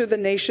came through the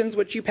nations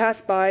which you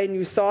passed by, and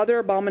you saw their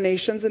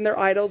abominations and their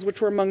idols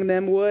which were among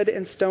them, wood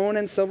and stone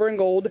and silver and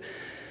gold,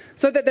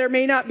 so that there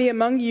may not be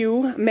among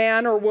you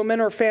man or woman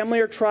or family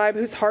or tribe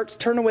whose hearts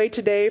turn away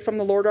today from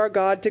the Lord our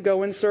God to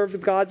go and serve the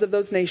gods of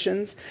those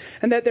nations,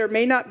 and that there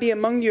may not be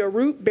among you a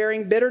root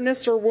bearing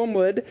bitterness or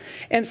wormwood,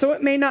 and so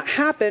it may not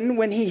happen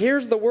when he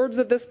hears the words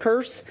of this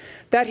curse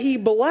that he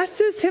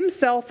blesses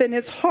himself in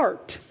his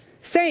heart,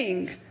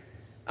 saying,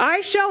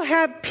 I shall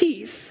have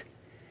peace,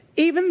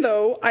 even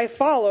though I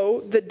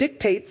follow the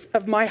dictates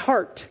of my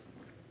heart.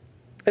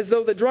 As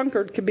though the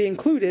drunkard could be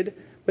included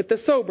with the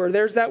sober.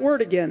 There's that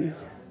word again.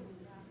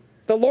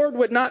 The Lord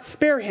would not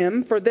spare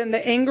him, for then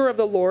the anger of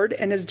the Lord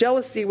and his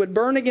jealousy would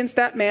burn against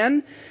that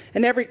man,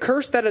 and every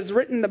curse that is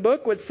written in the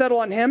book would settle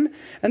on him,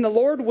 and the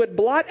Lord would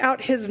blot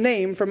out his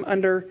name from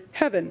under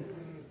heaven.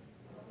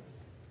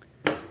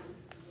 I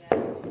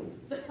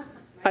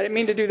didn't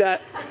mean to do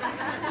that.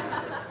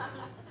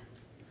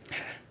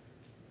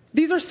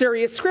 These are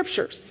serious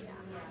scriptures.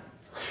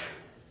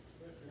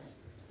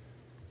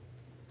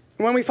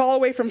 When we fall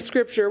away from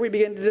Scripture, we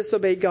begin to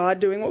disobey God,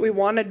 doing what we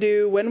want to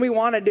do, when we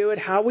want to do it,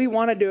 how we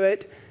want to do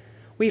it.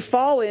 We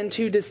fall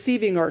into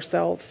deceiving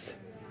ourselves.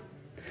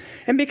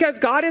 And because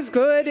God is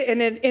good,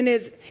 and in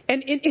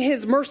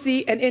His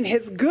mercy and in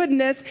His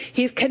goodness,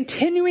 He's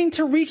continuing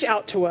to reach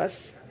out to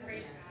us.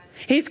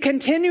 He's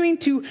continuing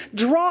to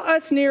draw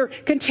us near.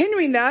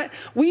 Continuing that,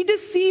 we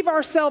deceive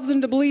ourselves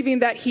into believing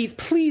that He's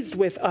pleased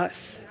with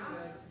us.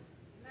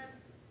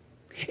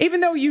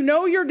 Even though you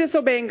know you're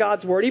disobeying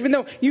God's word, even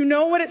though you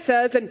know what it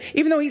says, and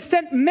even though He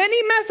sent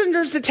many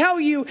messengers to tell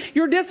you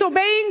you're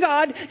disobeying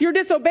God, you're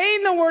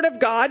disobeying the word of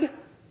God,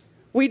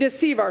 we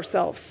deceive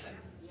ourselves.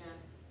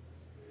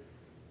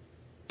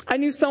 I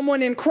knew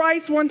someone in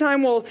Christ one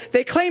time,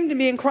 they claimed to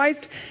be in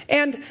Christ,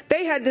 and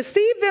they had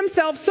deceived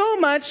themselves so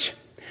much,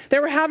 they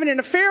were having an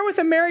affair with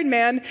a married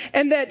man,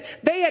 and that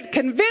they had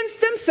convinced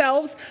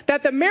themselves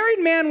that the married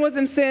man was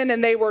in sin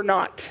and they were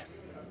not.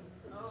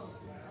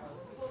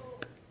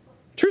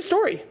 True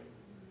story.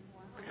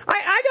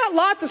 I got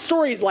lots of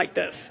stories like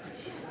this.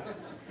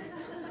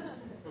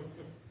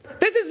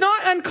 This is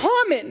not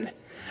uncommon.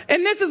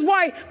 And this is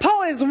why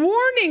Paul is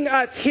warning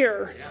us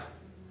here.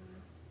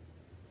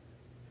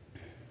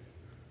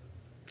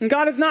 And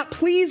God is not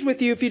pleased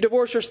with you if you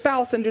divorce your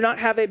spouse and do not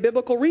have a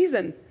biblical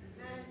reason.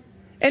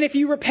 And if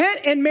you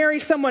repent and marry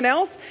someone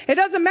else, it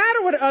doesn't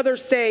matter what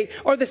others say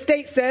or the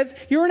state says.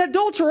 You're an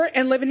adulterer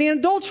and living in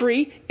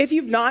adultery if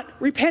you've not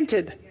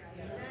repented.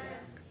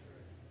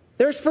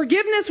 There's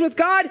forgiveness with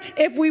God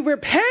if we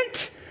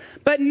repent,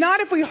 but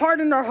not if we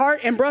harden our heart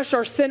and brush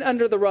our sin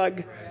under the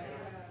rug.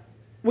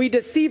 We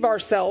deceive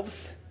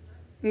ourselves.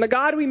 And the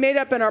God we made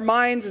up in our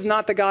minds is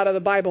not the God of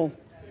the Bible.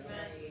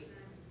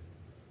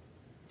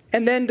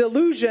 And then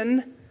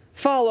delusion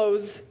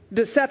follows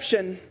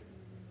deception.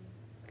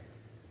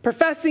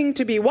 Professing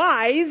to be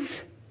wise,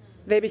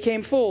 they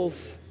became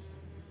fools.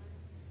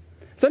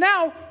 So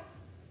now,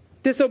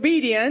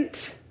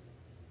 disobedient,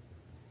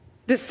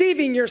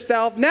 deceiving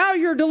yourself, now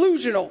you're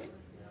delusional.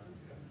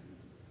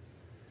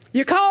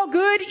 You call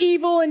good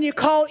evil and you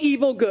call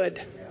evil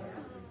good.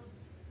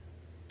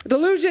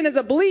 Delusion is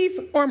a belief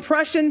or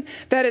impression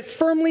that is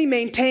firmly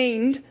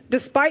maintained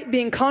despite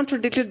being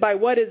contradicted by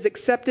what is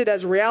accepted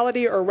as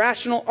reality or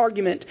rational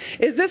argument.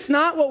 Is this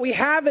not what we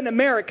have in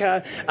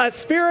America? A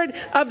spirit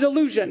of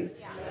delusion.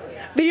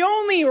 The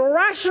only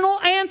rational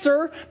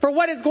answer for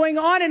what is going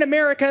on in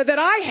America that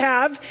I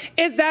have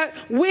is that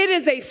it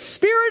is a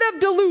spirit of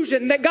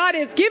delusion that God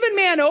has given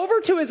man over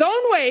to his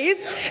own ways,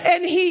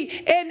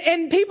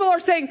 and people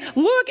are saying,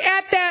 look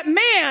at that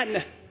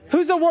man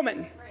who's a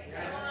woman.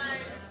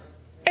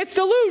 It's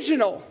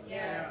delusional.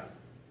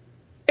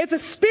 It's a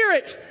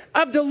spirit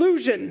of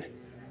delusion.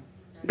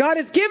 God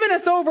has given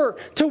us over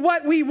to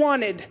what we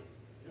wanted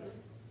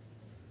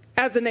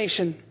as a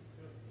nation.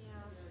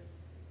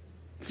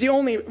 It's the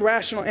only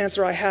rational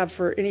answer I have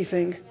for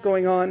anything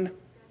going on.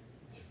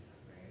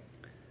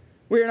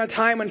 We're in a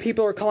time when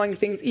people are calling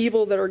things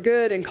evil that are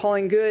good and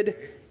calling good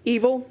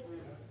evil.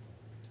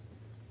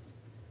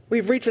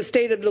 We've reached a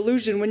state of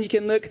delusion when you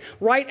can look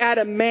right at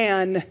a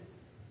man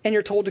and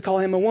you're told to call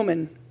him a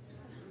woman.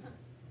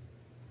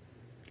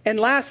 And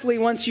lastly,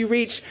 once you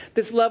reach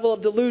this level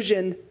of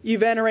delusion, you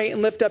venerate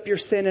and lift up your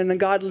sin and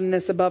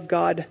ungodliness above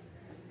God.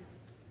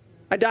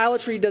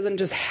 Idolatry doesn't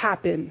just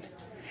happen.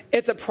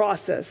 It's a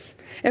process.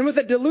 And with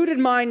a deluded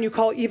mind, you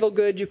call evil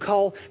good, you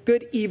call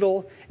good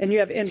evil, and you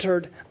have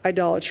entered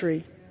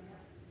idolatry.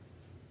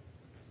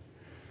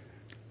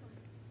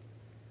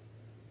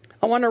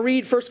 I want to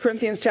read 1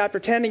 Corinthians chapter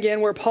 10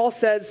 again, where Paul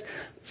says,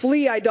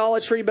 flee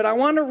idolatry. But I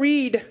want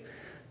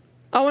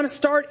to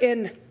start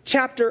in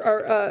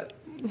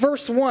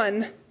verse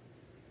 1.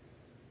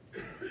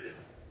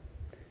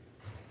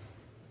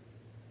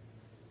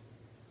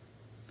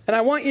 And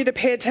I want you to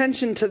pay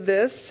attention to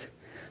this.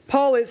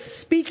 Paul is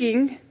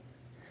speaking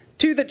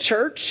to the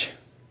church.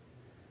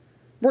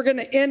 We're going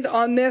to end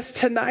on this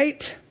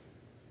tonight.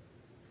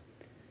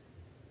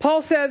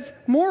 Paul says,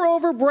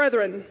 "Moreover,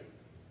 brethren,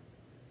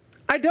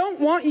 I don't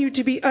want you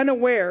to be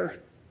unaware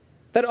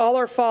that all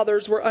our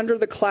fathers were under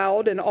the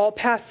cloud and all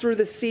passed through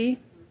the sea.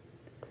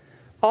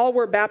 All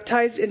were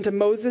baptized into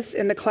Moses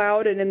in the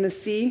cloud and in the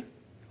sea.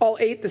 All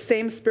ate the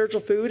same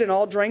spiritual food and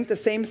all drank the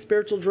same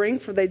spiritual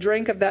drink, for they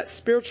drank of that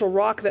spiritual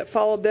rock that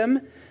followed them,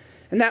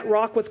 and that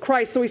rock was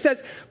Christ." So he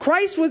says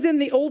Christ was in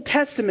the Old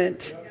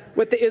Testament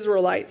with the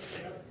Israelites.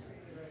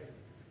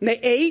 And they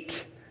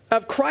ate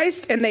of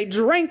Christ and they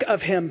drank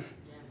of him.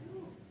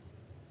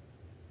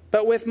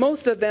 But with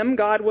most of them,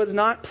 God was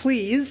not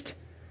pleased,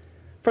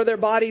 for their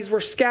bodies were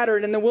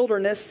scattered in the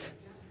wilderness.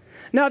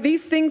 Now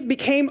these things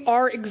became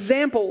our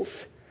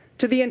examples,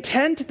 to the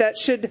intent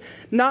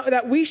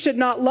that we should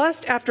not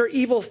lust after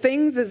evil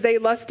things as they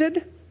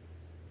lusted.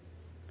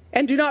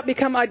 And do not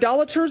become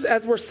idolaters,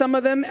 as were some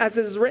of them, as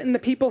it is written, the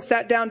people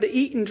sat down to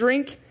eat and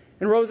drink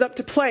and rose up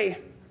to play.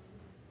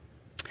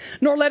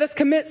 Nor let us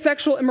commit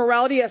sexual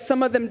immorality, as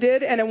some of them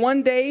did, and in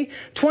one day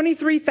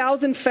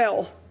 23,000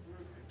 fell.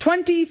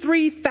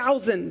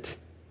 23,000.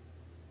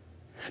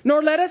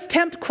 Nor let us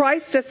tempt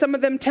Christ, as some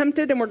of them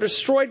tempted and were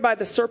destroyed by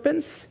the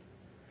serpents.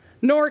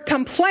 Nor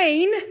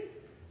complain,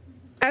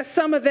 as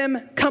some of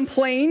them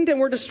complained and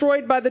were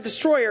destroyed by the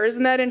destroyer.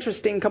 Isn't that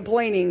interesting?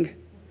 Complaining.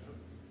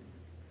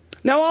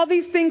 Now all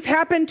these things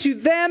happened to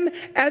them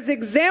as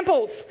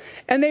examples,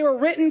 and they were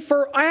written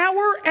for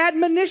our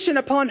admonition,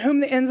 upon whom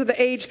the ends of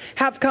the age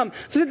have come.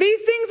 So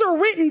these things are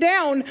written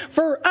down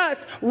for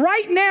us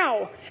right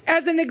now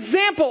as an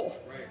example.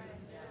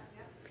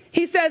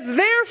 He says,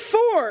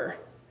 "Therefore,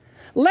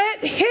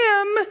 let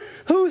him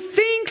who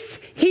thinks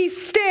he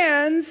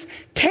stands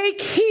take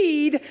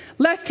heed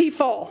lest he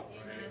fall."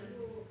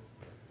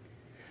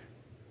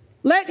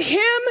 Let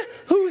him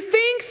who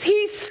thinks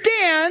he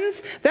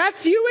stands,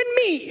 that's you and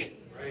me,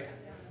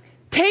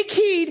 take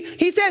heed.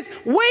 He says,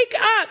 wake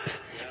up,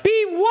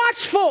 be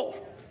watchful,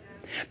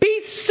 be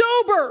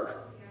sober,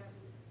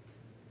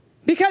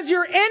 because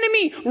your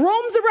enemy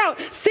roams around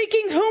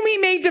seeking whom he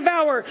may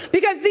devour,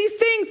 because these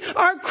things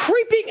are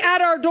creeping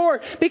at our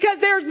door, because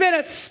there's been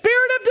a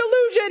spirit of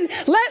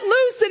delusion let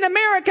loose in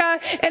America,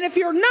 and if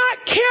you're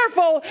not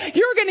careful,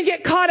 you're going to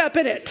get caught up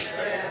in it.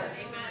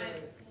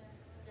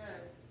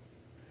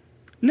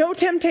 No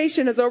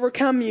temptation has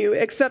overcome you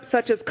except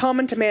such as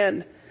common to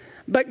man.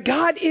 But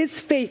God is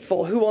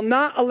faithful, who will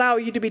not allow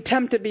you to be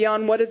tempted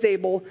beyond what is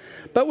able,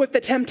 but with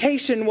the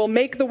temptation will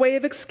make the way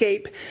of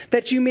escape,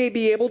 that you may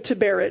be able to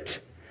bear it.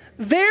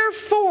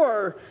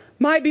 Therefore,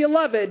 my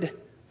beloved,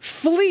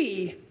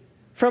 flee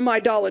from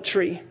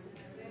idolatry.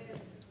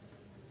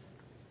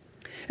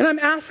 And I'm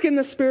asking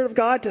the Spirit of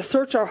God to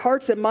search our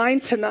hearts and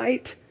minds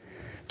tonight,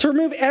 to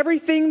remove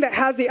everything that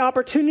has the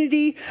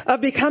opportunity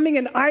of becoming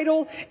an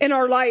idol in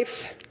our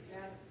life.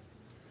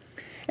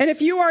 And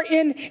if you are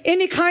in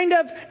any kind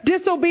of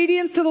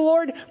disobedience to the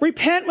Lord,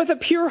 repent with a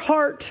pure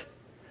heart,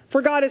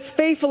 for God is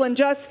faithful and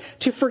just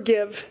to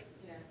forgive.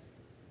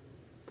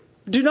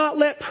 Do not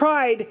let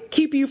pride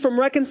keep you from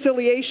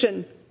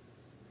reconciliation.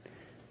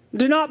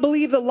 Do not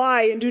believe the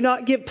lie, and do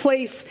not give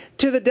place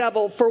to the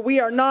devil, for we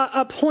are not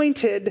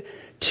appointed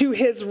to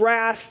his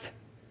wrath.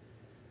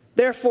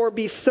 Therefore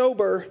be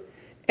sober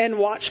and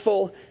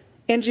watchful.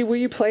 Angie, will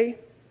you play?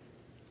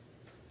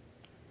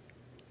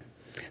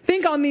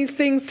 Think on these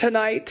things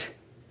tonight.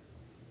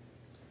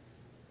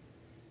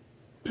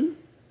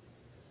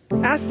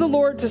 Ask the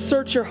Lord to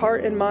search your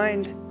heart and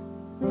mind.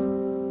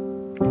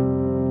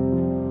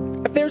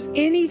 If there's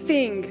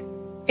anything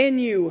in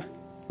you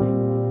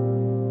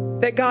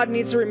that God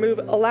needs to remove,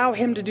 allow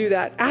him to do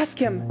that. Ask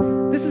him.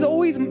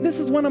 This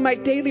is one of my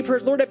daily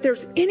prayers. Lord, if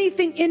there's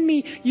anything in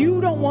me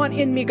you don't want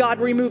in me, God,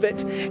 remove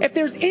it. If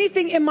there's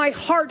anything in my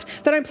heart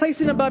that I'm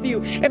placing above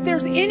you, if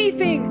there's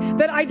anything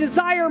that I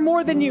desire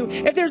more than you,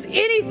 if there's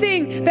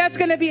anything that's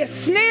going to be a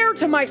snare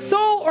to my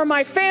soul or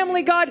my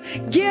family, God,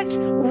 get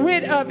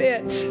rid of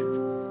it.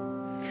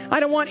 I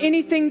don't want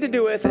anything to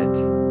do with it.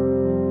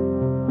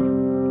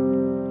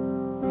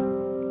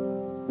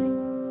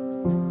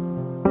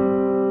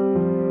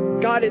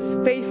 God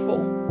is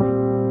faithful.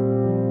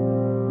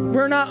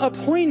 We're not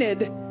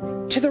appointed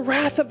to the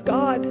wrath of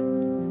God.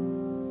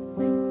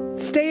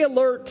 Stay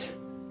alert.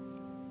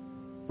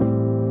 I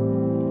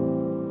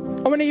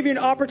want to give you an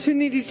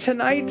opportunity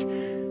tonight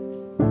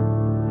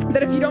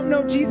that if you don't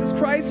know Jesus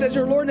Christ as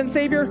your Lord and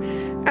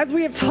Savior, as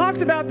we have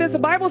talked about this, the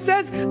Bible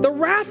says the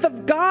wrath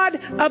of God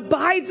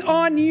abides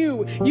on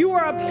you. You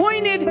are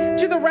appointed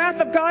to the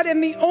wrath of God,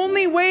 and the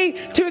only way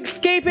to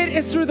escape it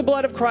is through the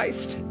blood of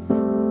Christ.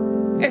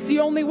 It's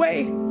the only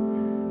way.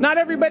 Not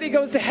everybody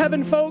goes to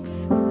heaven, folks.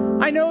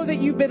 I know that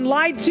you've been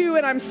lied to,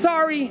 and I'm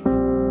sorry.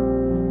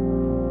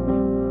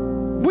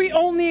 We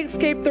only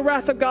escape the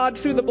wrath of God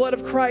through the blood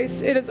of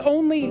Christ. It is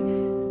only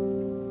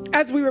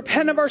as we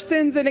repent of our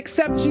sins and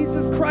accept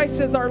Jesus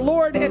Christ as our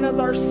Lord and as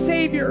our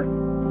Savior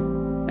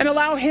and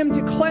allow him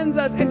to cleanse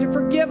us and to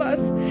forgive us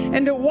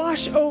and to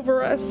wash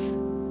over us.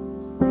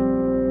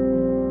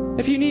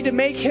 If you need to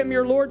make him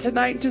your Lord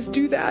tonight, just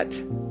do that.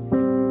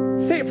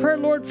 Say a prayer,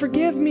 Lord,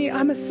 forgive me.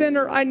 I'm a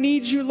sinner. I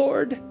need you,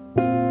 Lord.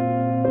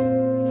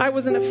 I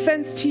was an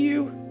offense to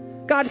you.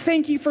 God,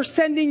 thank you for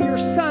sending your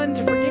son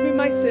to forgive me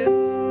my sins.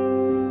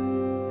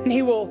 And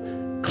he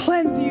will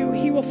cleanse you.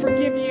 He will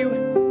forgive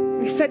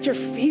you. He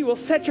will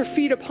set your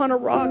feet upon a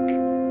rock.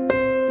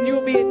 And you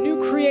will be a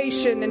new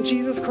creation in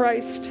Jesus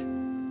Christ.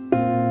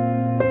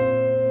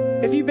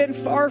 If you've been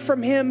far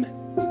from him,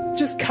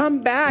 just come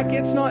back.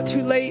 It's not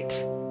too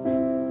late.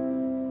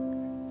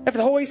 If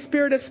the Holy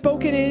Spirit has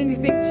spoken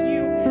anything to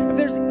you, if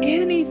there's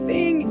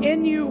anything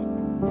in you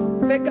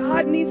that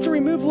God needs to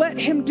remove, let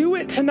him do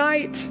it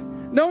tonight.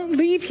 Don't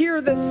leave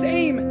here the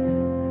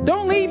same.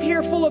 Don't leave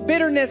here full of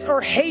bitterness or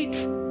hate.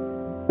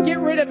 Get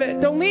rid of it.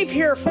 Don't leave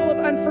here full of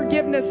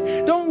unforgiveness.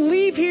 Don't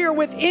leave here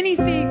with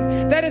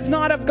anything that is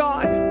not of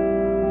God.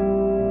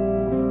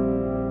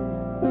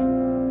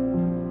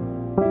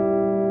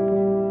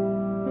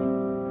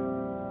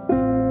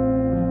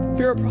 If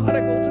you're a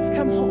prodigal, just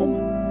come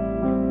home.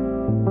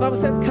 The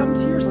Bible says, come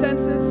to your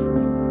senses.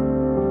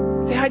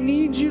 Say, I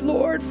need you,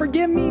 Lord.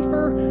 Forgive me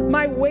for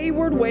my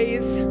wayward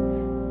ways.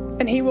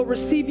 And he will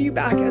receive you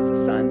back as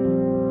a son.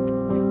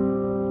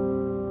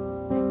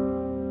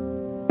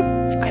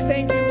 I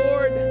thank you,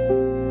 Lord,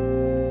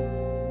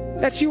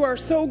 that you are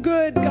so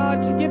good,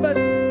 God, to give us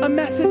a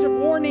message of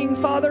warning,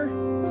 Father.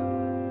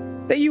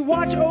 That you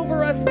watch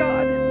over us,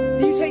 God.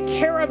 That you take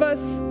care of us.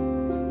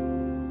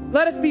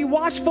 Let us be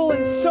watchful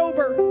and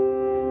sober.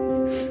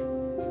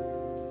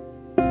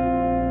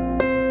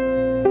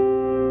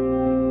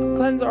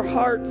 Cleanse our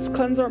hearts,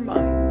 cleanse our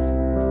minds.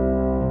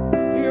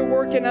 Do your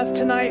work in us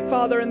tonight,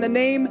 Father, in the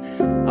name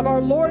of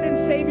our Lord and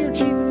Savior,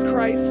 Jesus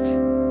Christ.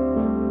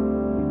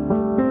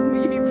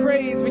 We give you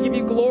praise, we give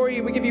you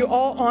glory, we give you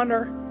all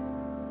honor.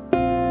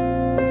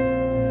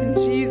 In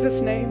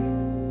Jesus'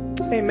 name,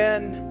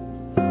 amen.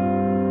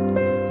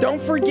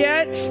 Don't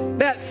forget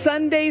that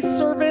Sunday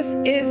service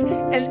is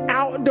an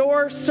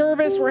outdoor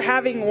service. We're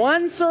having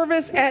one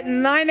service at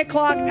 9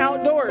 o'clock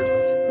outdoors.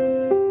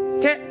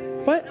 Okay,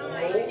 what?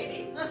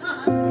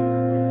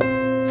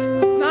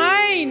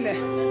 9.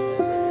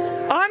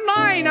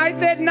 Online, I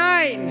said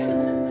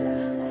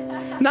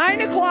 9.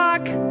 9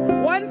 o'clock,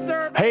 one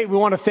service. Hey, we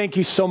want to thank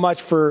you so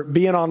much for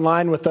being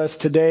online with us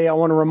today. I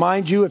want to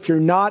remind you, if you're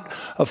not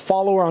a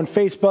follower on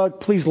Facebook,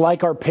 please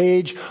like our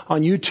page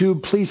on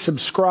YouTube. Please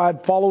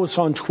subscribe. Follow us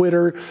on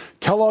Twitter.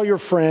 Tell all your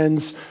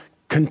friends.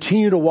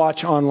 Continue to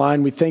watch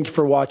online. We thank you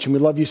for watching. We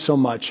love you so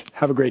much.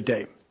 Have a great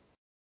day.